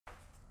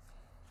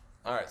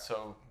All right,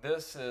 so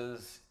this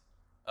is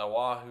a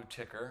Wahoo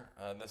ticker.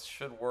 This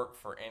should work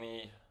for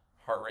any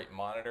heart rate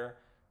monitor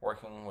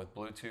working with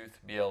Bluetooth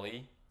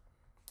BLE.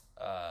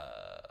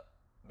 Uh,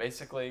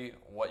 Basically,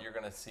 what you're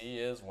going to see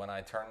is when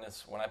I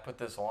put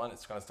this on,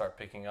 it's going to start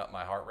picking up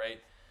my heart rate.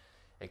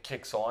 It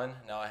kicks on.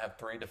 Now I have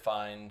 3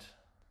 defined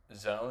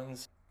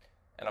zones,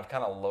 and I've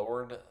kind of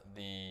lowered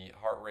the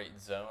heart rate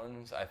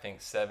zones, I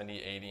think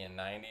 70, 80, and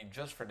 90,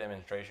 just for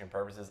demonstration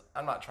purposes.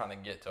 I'm not trying to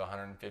get to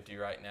 150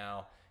 right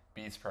now,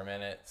 beats per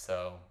minute.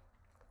 So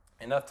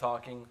enough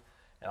talking,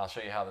 and I'll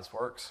show you how this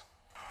works.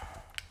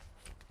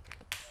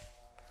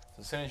 So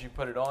as soon as you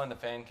put it on, the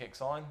fan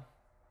kicks on.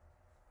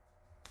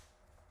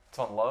 It's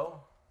on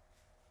low,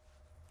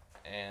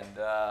 and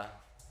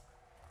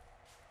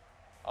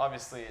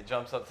obviously it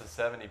jumps up to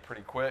 70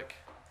 pretty quick,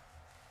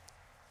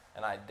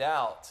 and I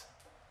doubt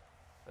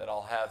that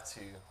I'll have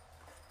to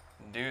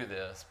do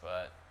this,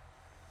 but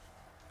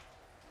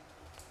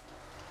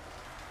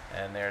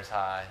and there's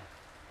high.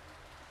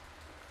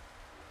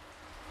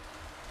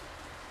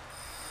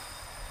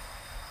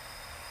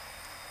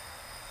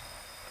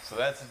 So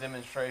that's a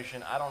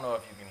demonstration. I don't know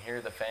if you can hear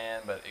the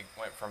fan, but it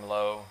went from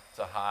low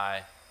to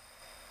high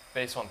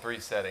based on 3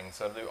 settings.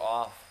 So to do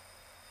off,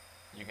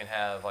 you can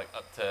have like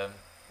up to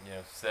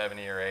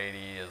 70 or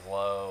 80 is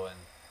low and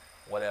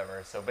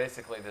whatever. So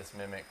basically this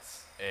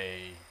mimics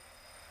a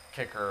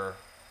Kickr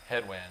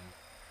Headwind.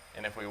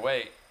 And if we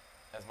wait,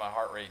 as my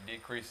heart rate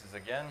decreases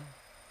again,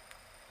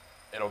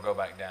 it'll go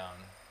back down.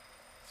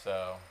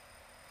 So,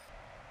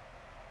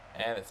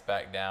 and it's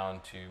back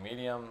down to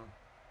medium.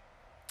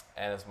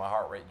 And as my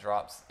heart rate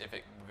drops, if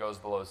it goes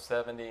below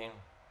 70,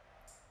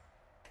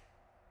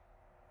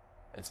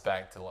 it's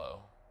back to low.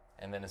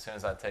 And then as soon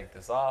as I take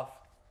this off,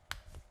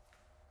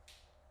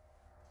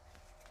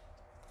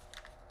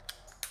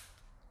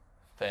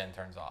 fan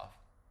turns off.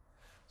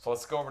 So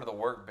let's go over to the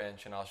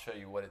workbench and I'll show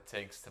you what it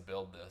takes to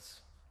build this.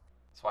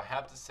 So I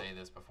have to say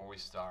this before we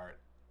start.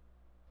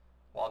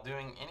 While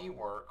doing any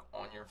work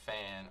on your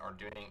fan or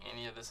doing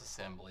any of this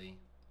assembly,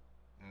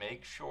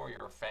 make sure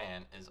your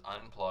fan is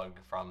unplugged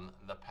from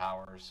the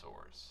power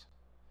source.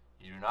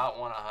 You do not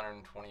want a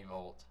 120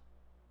 volt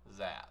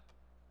zap.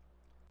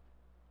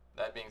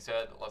 That being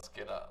said, let's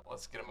get a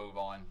move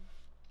on.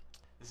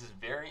 This is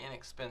very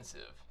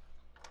inexpensive.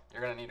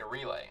 You're going to need a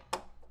relay.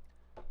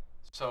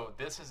 So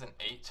this is an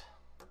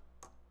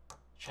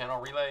 8-channel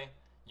relay.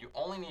 You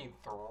only need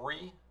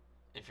 3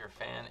 if your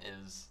fan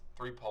is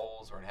 3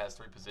 poles or it has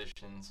 3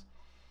 positions.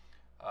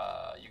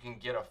 You can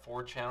get a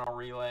 4-channel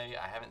relay.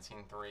 I haven't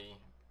seen 3.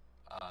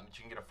 But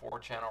you can get a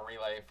 4-channel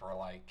relay for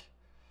like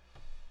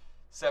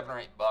 $7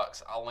 or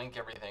 $8. I'll link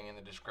everything in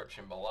the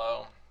description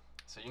below.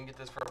 So you can get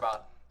this for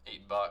about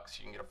 $8.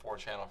 You can get a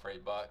 4-channel for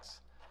 $8,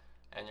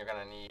 and you're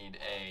going to need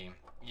a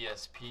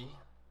ESP32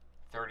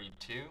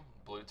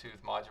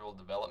 Bluetooth module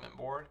development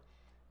board,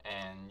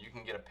 and you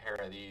can get a pair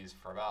of these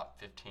for about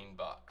 $15.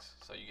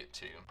 So you get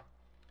 2.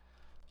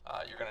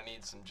 You're going to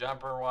need some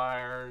jumper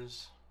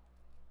wires,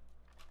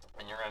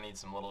 and you're going to need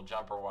some little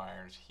jumper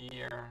wires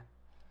here.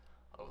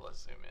 Oh,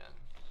 let's zoom in.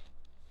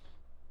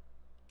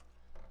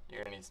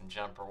 You're going to need some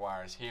jumper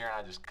wires here, and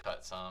I just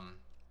cut some.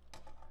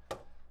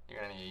 You're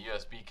going to need a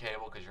USB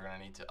cable because you're going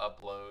to need to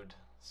upload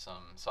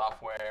some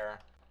software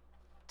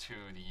to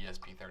the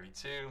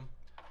ESP32.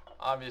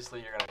 Obviously,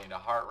 you're going to need a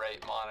heart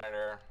rate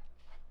monitor.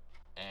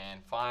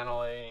 And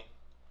finally,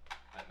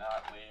 but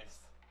not least,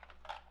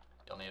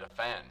 you'll need a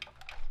fan.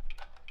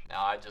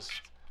 Now, I just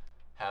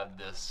have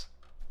this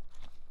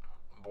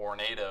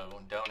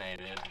Vornado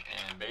donated,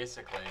 and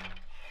basically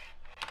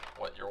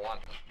what you're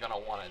going to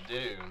want to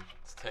do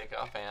is take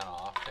a fan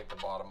off, take the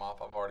bottom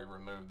off. I've already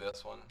removed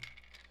this one.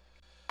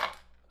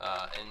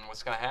 And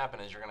what's going to happen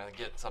is you're going to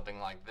get something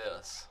like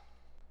this,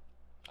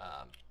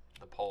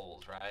 the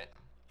poles, right,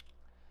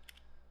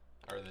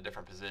 or the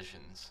different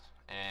positions.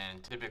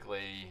 And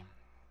typically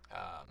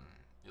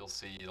you'll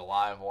see the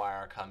live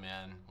wire come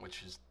in,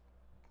 which is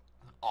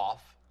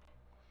off,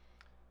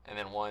 and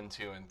then 1,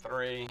 2, and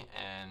 3.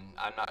 And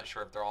I'm not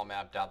sure if they're all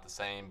mapped out the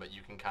same, but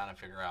you can kind of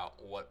figure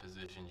out what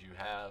positions you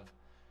have.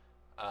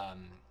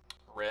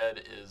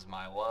 Red is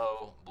my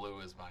low,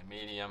 blue is my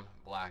medium,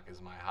 black is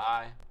my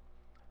high.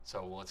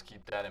 So let's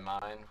keep that in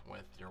mind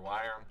with your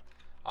wire.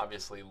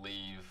 Obviously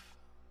leave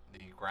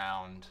the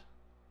ground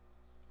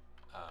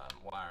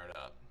wired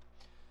up.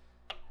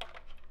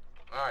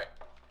 Alright,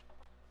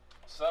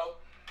 so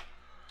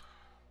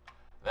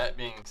that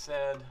being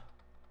said,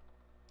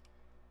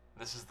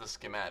 this is the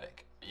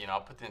schematic. I'll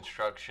put the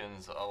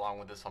instructions along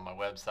with this on my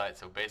website.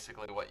 So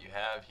basically what you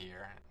have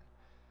here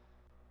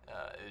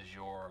is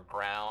your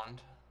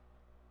ground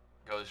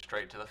goes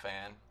straight to the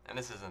fan, and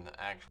this isn't an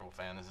actual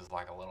fan, this is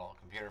like a little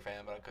computer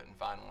fan, but I couldn't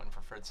find one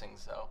for fritzing.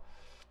 So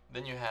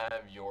then you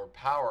have your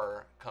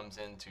power comes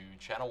into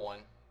channel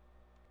 1,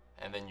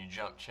 and then you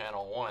jump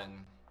channel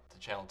 1 to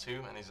channel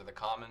 2, and these are the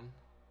common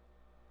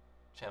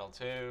channel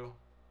 2,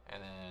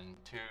 and then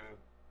 2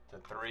 to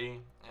 3.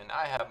 And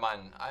I have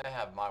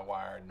my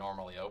wire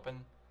normally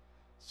open,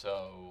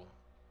 so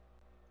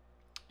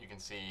you can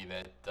see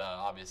that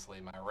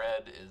obviously my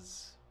red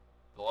is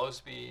the low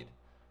speed,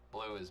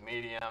 blue is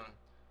medium,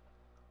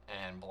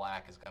 and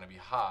black is going to be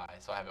high.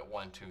 So I have it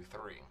 1, 2,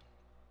 3.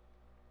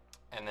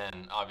 And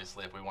then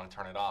obviously if we want to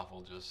turn it off,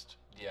 we'll just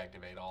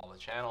deactivate all the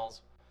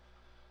channels.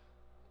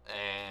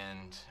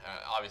 And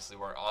obviously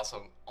we're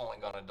also only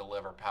going to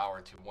deliver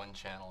power to one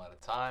channel at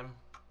a time.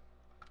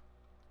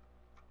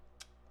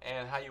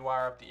 And how you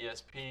wire up the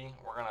ESP,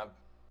 we're going to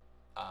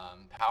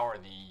power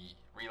the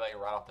relay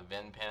right off the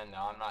VIN pin.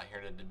 Now I'm not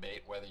here to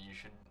debate whether you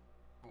should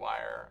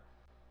wire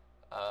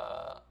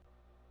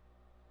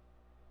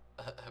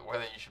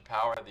whether you should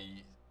power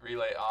the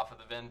relay off of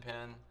the VIN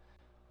pin,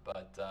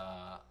 but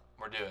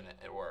we're doing it.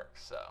 It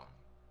works. So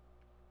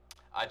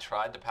I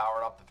tried to power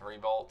it off the 3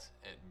 volt.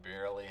 It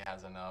barely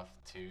has enough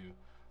to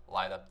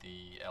light up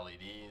the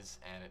LEDs,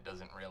 and it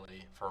doesn't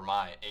really, for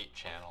my 8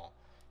 channel,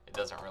 it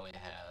doesn't really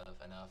have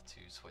enough to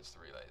switch the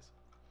relays.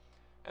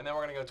 And then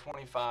we're going to go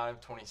 25,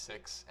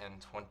 26,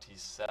 and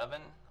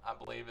 27, I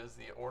believe is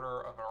the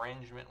order of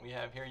arrangement we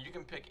have here. You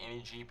can pick any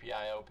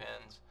GPIO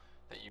pins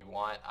that you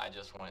want. I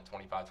just went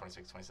 25,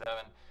 26, 27.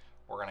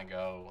 We're going to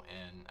go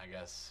in, I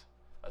guess,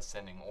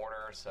 ascending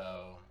order.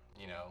 So,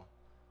 you know,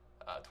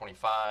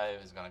 25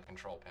 is going to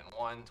control pin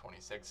 1,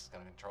 26 is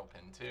going to control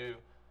pin 2,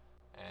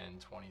 and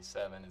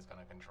 27 is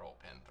going to control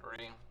pin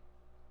 3.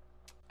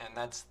 And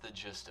that's the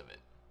gist of it.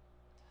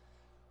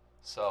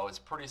 So it's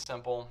pretty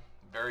simple,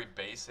 very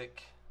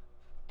basic,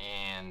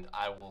 and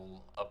I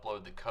will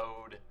upload the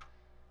code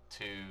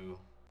to,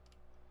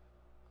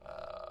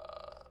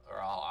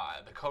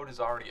 the code is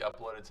already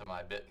uploaded to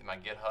my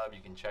GitHub.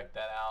 You can check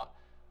that out,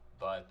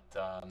 but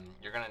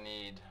you're going to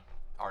need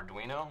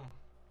Arduino,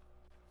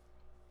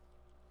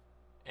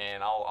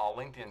 and I'll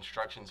link the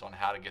instructions on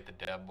how to get the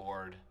dev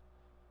board.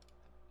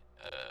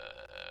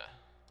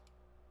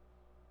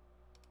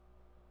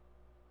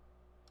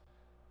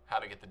 How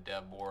to get the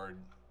dev board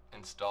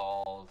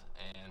installed,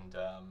 and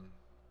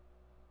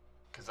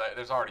because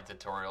there's already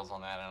tutorials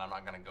on that, and I'm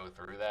not going to go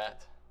through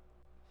that,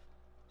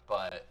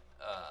 but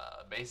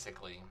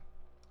basically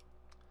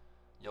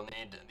you'll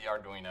need the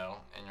Arduino,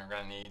 and you're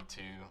going to need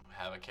to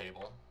have a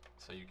cable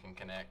so you can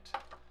connect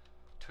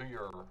to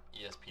your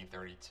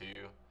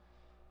ESP32.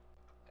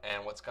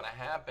 And what's going to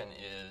happen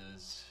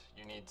is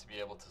you need to be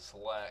able to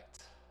select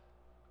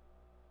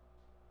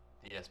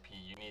the ESP.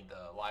 You need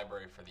the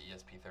library for the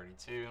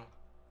ESP32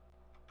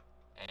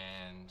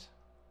 and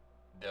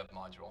dev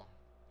module.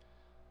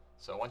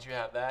 So once you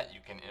have that, you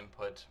can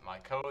input my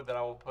code that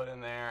I will put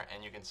in there,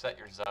 and you can set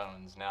your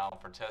zones. Now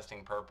for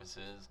testing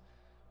purposes,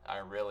 I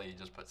really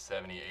just put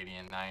 70, 80,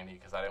 and 90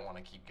 because I didn't want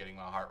to keep getting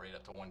my heart rate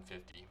up to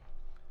 150.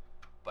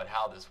 But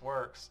how this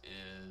works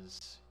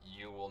is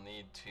you will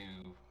need to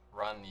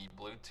run the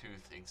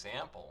Bluetooth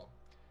example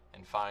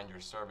and find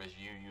your service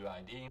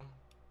UUID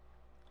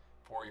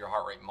for your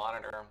heart rate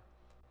monitor,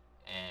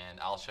 and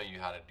I'll show you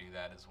how to do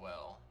that as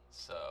well.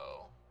 So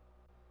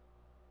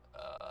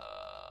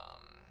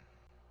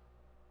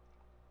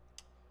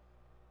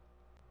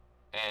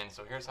and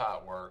so here's how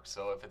it works.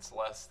 So if it's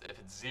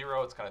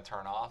 0, it's going to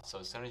turn off. So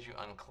as soon as you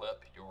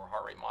unclip your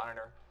heart rate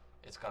monitor,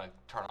 it's going to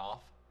turn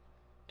off.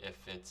 If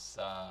it's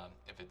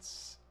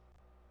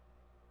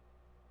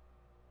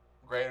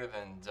greater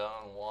than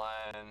zone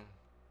 1,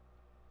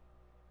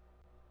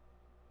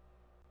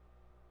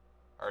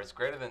 or it's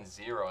greater than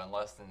 0 and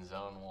less than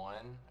zone 1,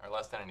 or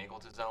less than and equal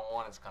to zone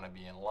 1, it's going to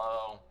be in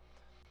low.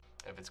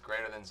 If it's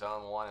greater than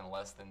zone 1 and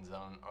less than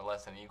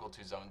and equal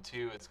to zone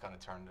 2, it's going to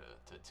turn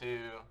to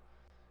 2,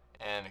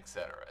 and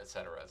etc.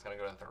 etc. It's going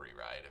to go to 3,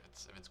 right? If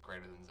it's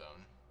greater than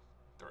zone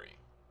 3.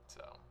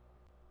 So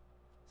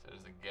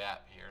there's a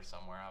gap here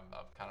somewhere.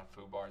 I've kind of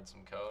foobarred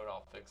some code.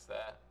 I'll fix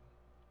that.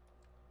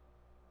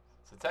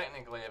 So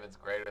technically, if it's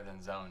greater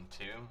than zone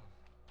 2,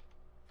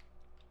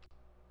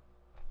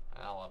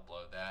 and I'll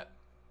upload that.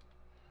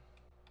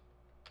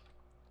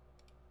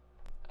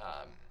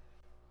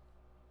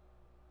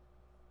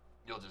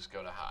 You'll just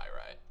go to high,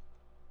 right?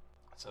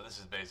 So this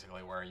is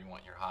basically where you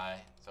want your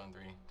high, zone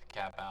 3, to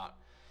cap out.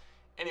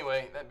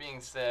 Anyway, that being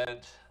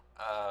said,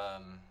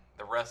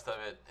 the rest of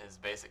it is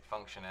basic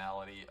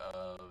functionality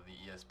of the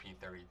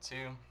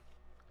ESP32.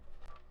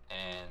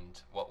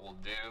 And what we'll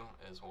do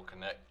is we'll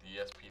connect the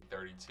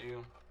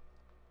ESP32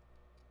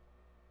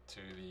 to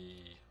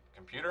the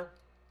computer.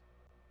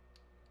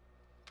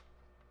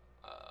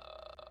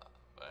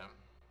 Boom.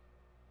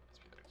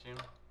 ESP32.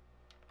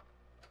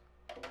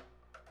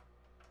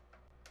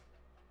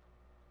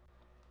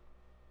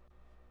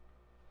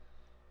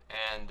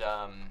 And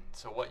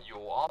so what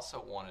you'll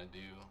also want to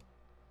do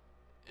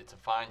to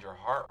find your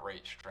heart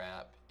rate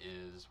strap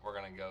is we're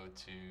going to go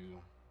to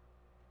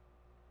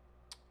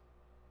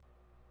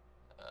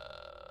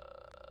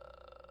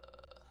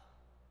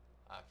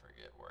I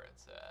forget where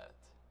it's at.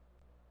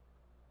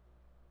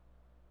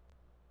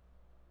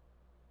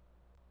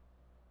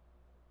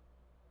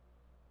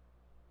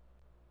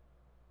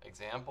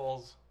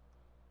 Examples,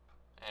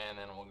 and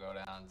then we'll go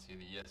down to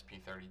the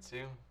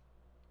ESP32.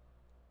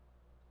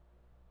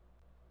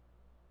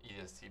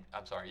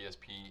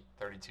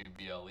 ESP32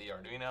 BLE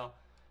Arduino.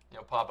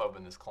 You'll pop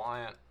open this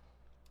client.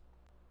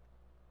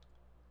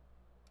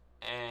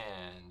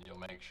 and you'll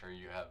make sure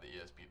you have the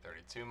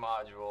ESP32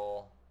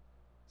 module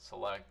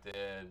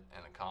selected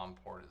and the COM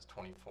port is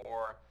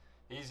 24.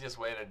 The easiest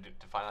way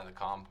to find out the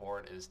COM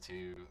port is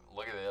to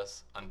look at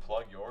this,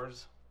 unplug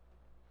yours.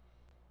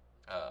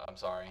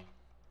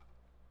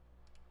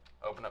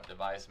 Open up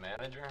Device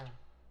Manager.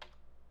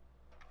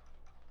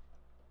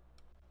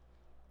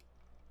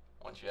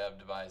 Once you have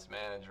Device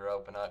Manager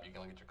open up, you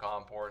can look at your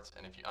COM ports,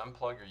 and if you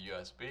unplug your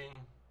USB,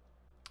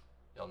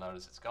 you'll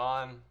notice it's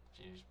gone.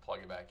 If you just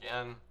plug it back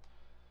in,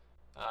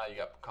 you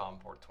got COM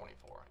port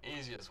 24.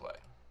 Easiest way.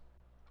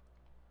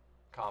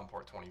 COM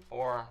port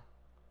 24,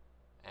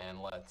 and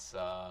let's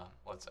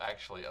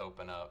actually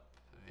open up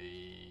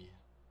the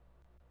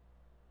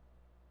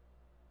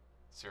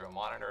serial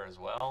monitor as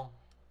well,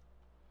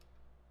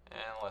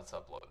 and let's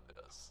upload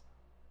this.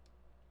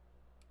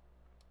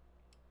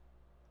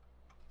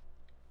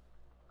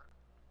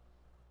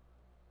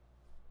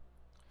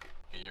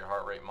 Get your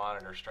heart rate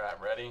monitor strap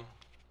ready,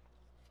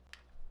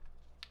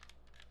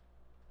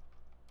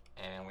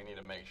 and we need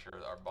to make sure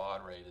that our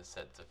baud rate is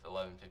set to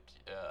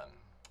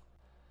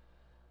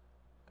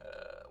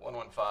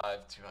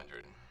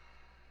 115/200.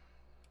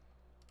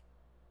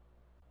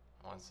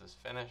 Once this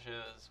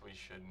finishes, we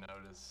should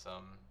notice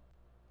some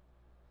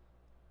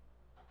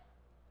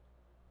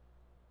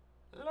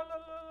if it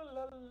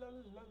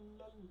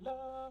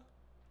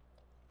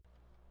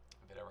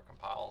ever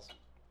compiles.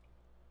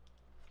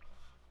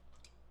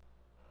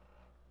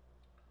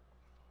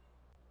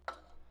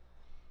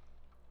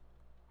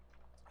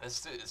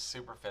 This is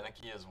super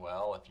finicky as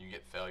well. If you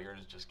get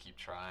failures, just keep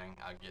trying.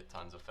 I get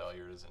tons of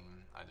failures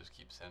and I just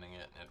keep sending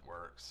it and it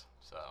works.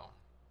 So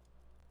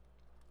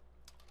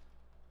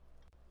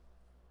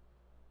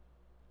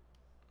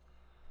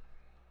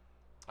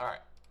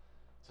alright,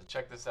 so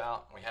check this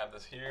out. We have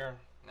this here.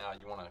 Now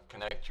you want to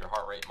connect your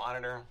heart rate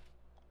monitor,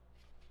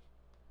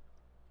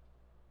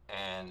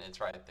 and it's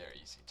right there.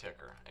 You see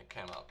ticker, it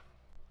came up.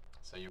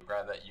 So you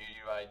grab that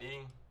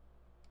UUID,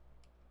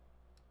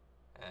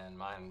 and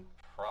mine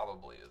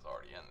probably is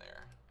already in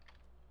there.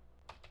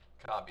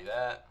 Copy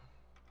that.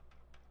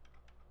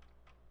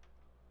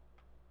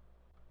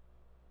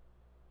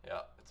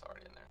 Yep, it's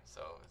already in there.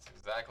 So it's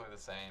exactly the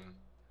same.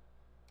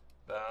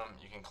 Boom.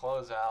 You can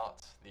close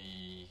out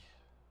the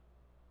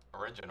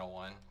original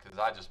one, because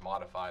I just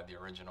modified the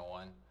original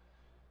one.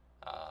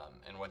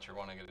 And what you're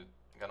going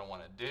to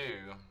want to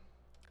do,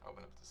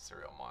 open up the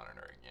serial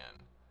monitor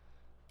again.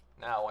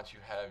 Now, once you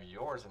have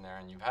yours in there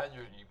and you've got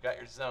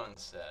your zone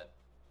set,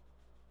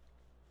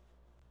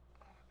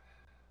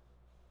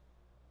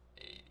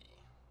 80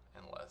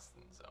 and less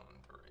than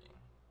zone 3.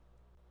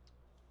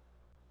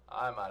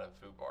 I might have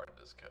foobarred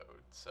this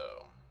code,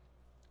 so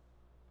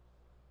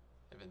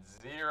if it's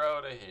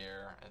 0 to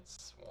here,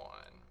 it's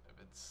 1. If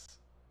it's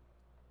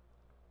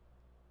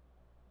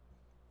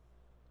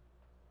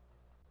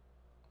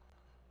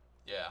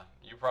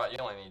you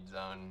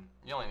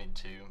only need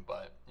 2,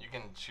 but you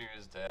can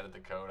choose to edit the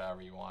code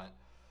however you want.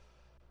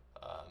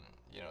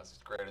 If it's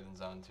greater than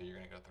zone 2, you're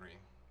going to go 3.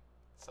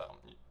 So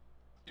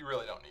you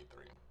really don't need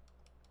 3,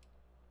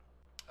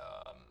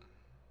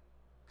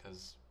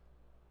 because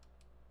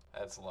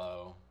that's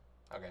low.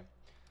 Okay,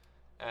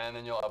 and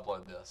then you'll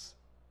upload this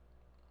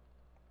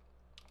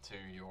to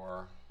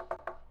your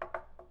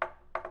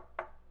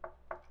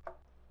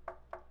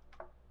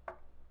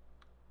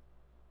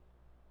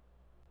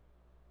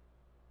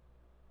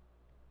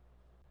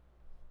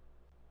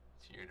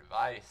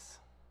device.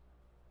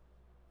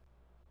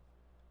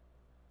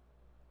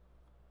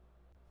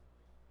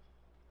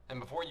 And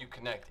before you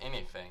connect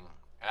anything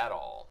at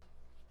all,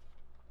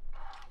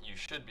 you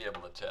should be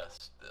able to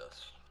test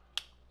this.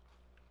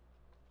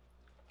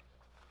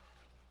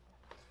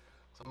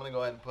 So I'm going to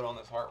go ahead and put on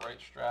this heart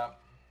rate strap.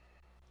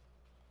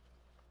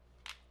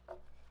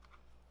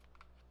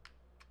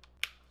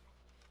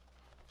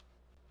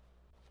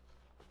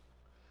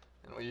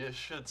 And we just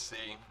should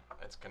see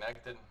it's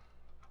connected.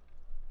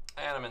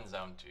 And I'm in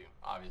zone 2.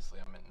 Obviously,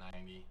 I'm at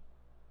 90.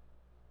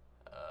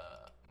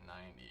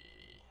 90.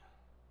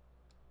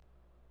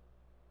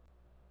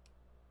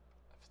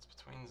 If it's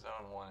between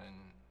zone 1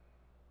 and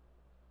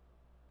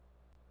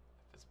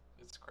if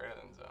it's greater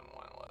than zone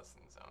 1, less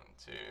than zone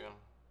 2.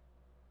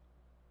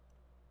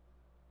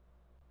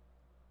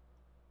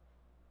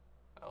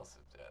 Else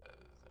if that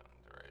is zone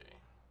 3.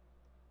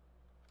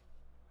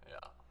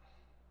 Yeah.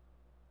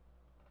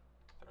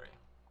 3.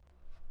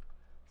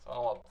 So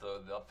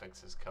I'll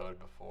fix this code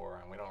before,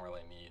 and we don't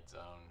really need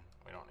zone.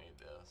 We don't need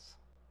this.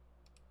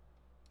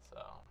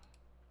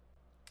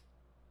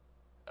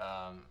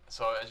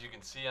 So as you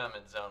can see, I'm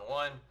in zone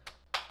 1.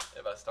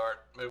 If I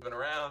start moving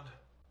around,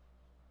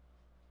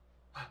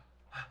 as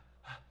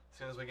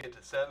soon as we get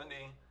to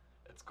 70,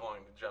 it's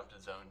going to jump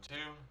to zone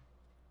 2.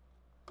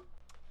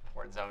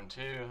 We're at zone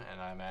 2,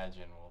 and I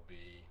imagine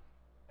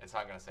it's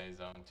not going to say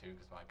zone 2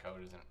 because my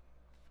code isn't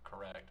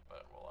correct,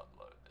 but we'll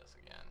upload this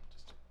again.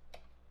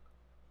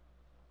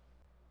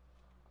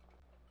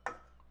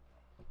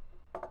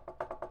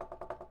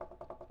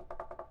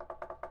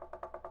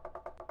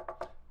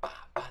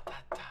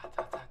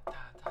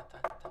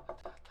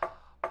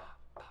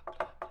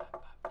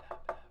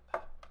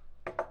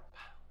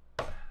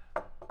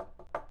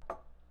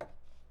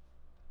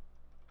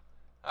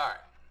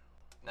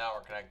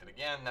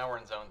 again. Now we're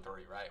in zone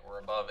 3, right? We're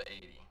above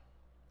 80.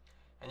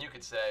 And you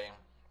could say,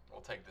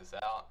 we'll take this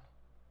out.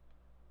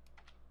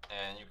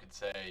 And you could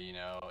say, you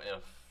know,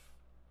 if,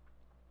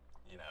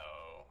 you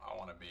know, I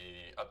want to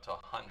be up to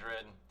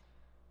 100,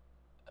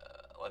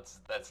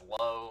 that's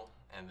low,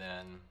 and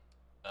then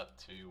up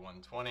to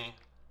 120.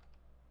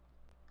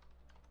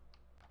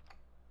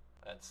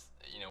 That's,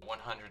 you know,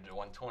 100 to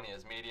 120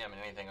 is medium,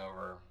 and anything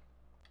over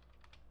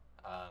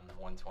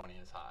 120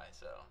 is high.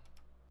 So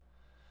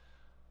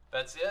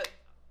that's it.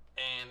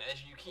 And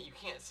as you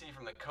can't see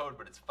from the code,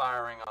 but it's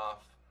firing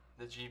off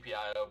the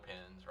GPIO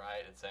pins,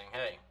 right? It's saying,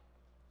 hey,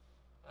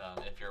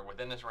 if you're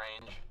within this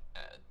range,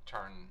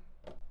 turn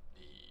the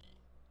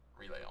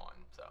relay on.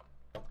 So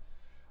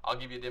I'll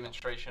give you a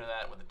demonstration of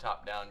that with the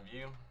top-down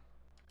view,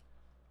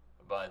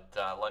 but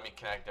let me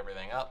connect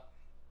everything up,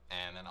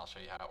 and then I'll show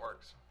you how it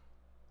works.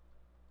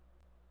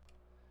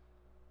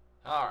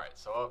 Alright,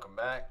 so welcome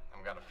back.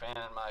 I've got a fan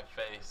in my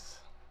face,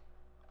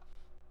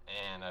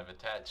 and I've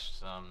attached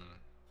some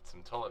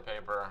toilet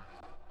paper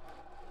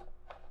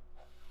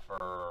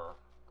for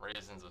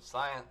reasons of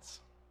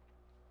science.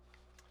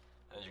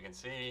 As you can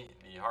see,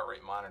 the heart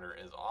rate monitor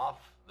is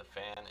off, the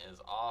fan is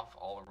off,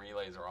 all the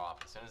relays are off.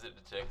 As soon as it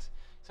detects,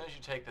 as soon as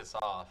you take this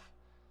off,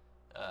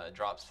 it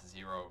drops to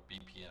 0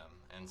 BPM.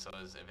 And so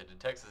if it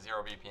detects the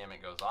 0 BPM,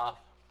 it goes off.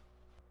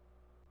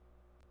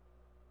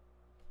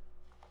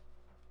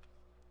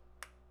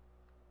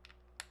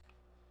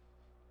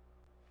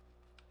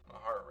 My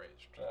heart rate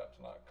strap's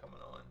not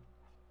coming on.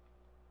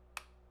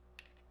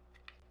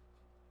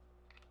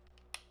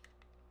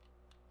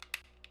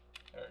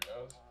 There it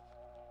goes.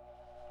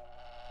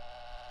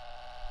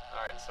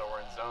 Alright, so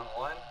we're in zone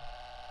 1.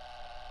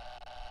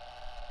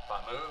 If I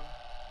move,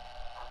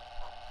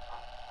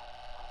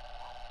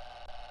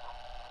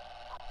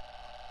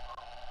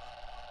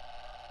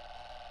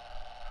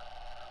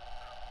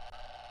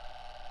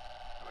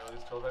 do we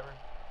lose toilet paper?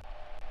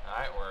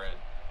 Alright, we're at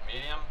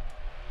medium.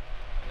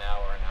 And now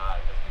we're in high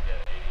because we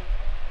get 80.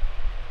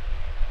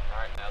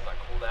 Alright, now as I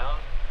cool down,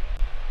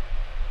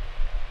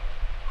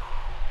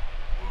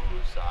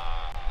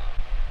 woosah.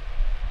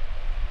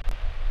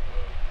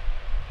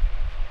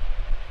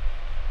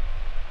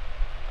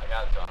 I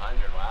got it to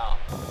 100, wow.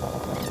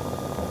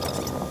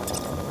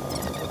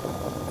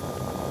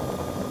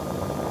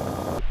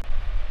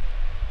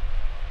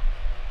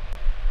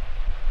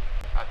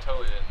 I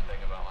totally didn't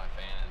think about my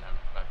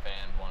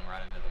fan blowing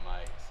right into the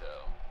mic, so.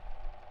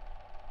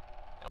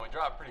 And we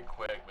dropped pretty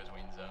quick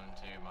between zone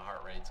 2. My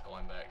heart rate's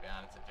going back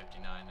down. It's at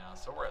 59 now,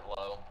 so we're at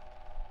low.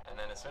 And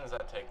then as soon as I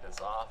take this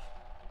off,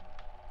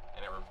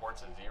 and it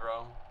reports a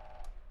 0,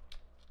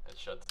 it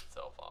shuts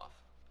itself off.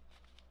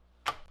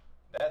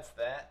 That's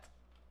that.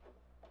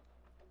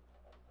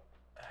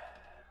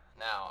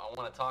 Now, I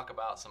want to talk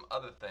about some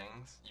other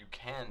things you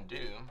can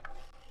do.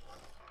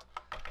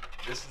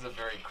 This is a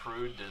very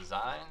crude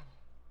design.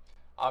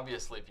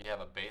 Obviously, if you have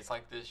a base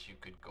like this, you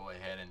could go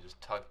ahead and just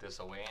tuck this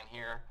away in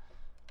here.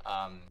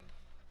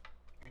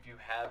 If you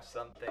have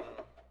something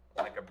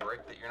like a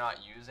brick that you're not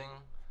using,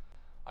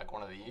 like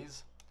one of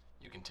these,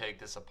 you can take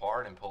this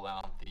apart and pull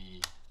out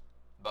the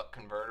buck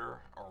converter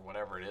or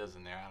whatever it is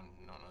in there. I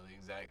don't know the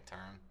exact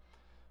term.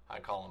 I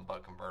call them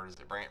buck converters.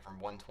 They bring it from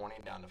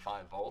 120 down to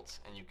 5 volts,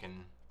 and you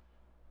can,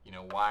 you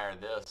know, wire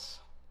this,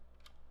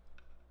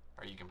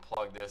 or you can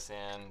plug this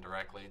in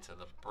directly to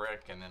the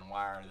brick and then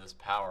wire this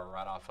power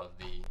right off of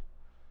the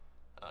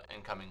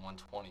incoming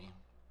 120,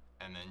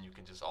 and then you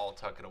can just all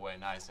tuck it away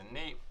nice and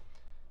neat.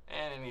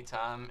 And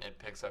anytime it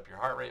picks up your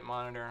heart rate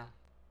monitor,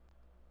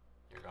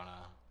 it's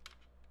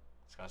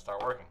gonna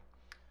start working.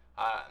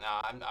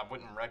 Now, I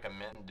wouldn't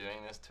recommend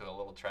doing this to a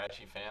little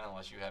trashy fan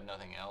unless you have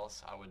nothing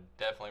else. I would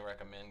definitely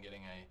recommend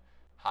getting a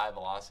high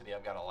velocity.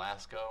 I've got a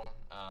LASCO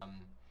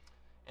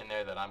in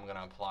there that I'm going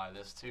to apply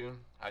this to.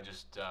 I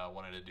just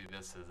wanted to do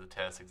this as a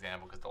test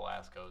example because the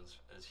LASCO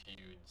is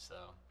huge. So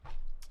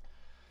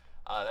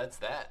that's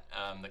that.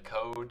 The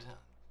code,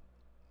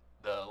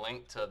 the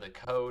link to the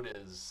code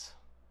is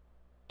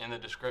in the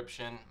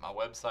description. My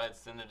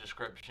website's in the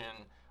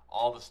description.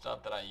 All the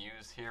stuff that I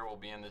use here will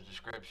be in the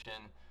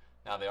description.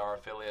 Now, they are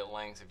affiliate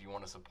links if you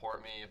want to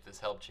support me. If this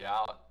helped you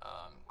out,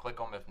 click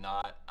them. If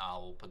not,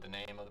 I'll put the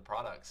name of the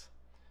products.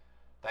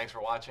 Thanks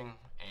for watching,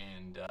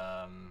 and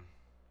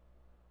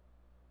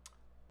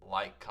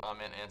like,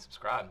 comment, and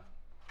subscribe.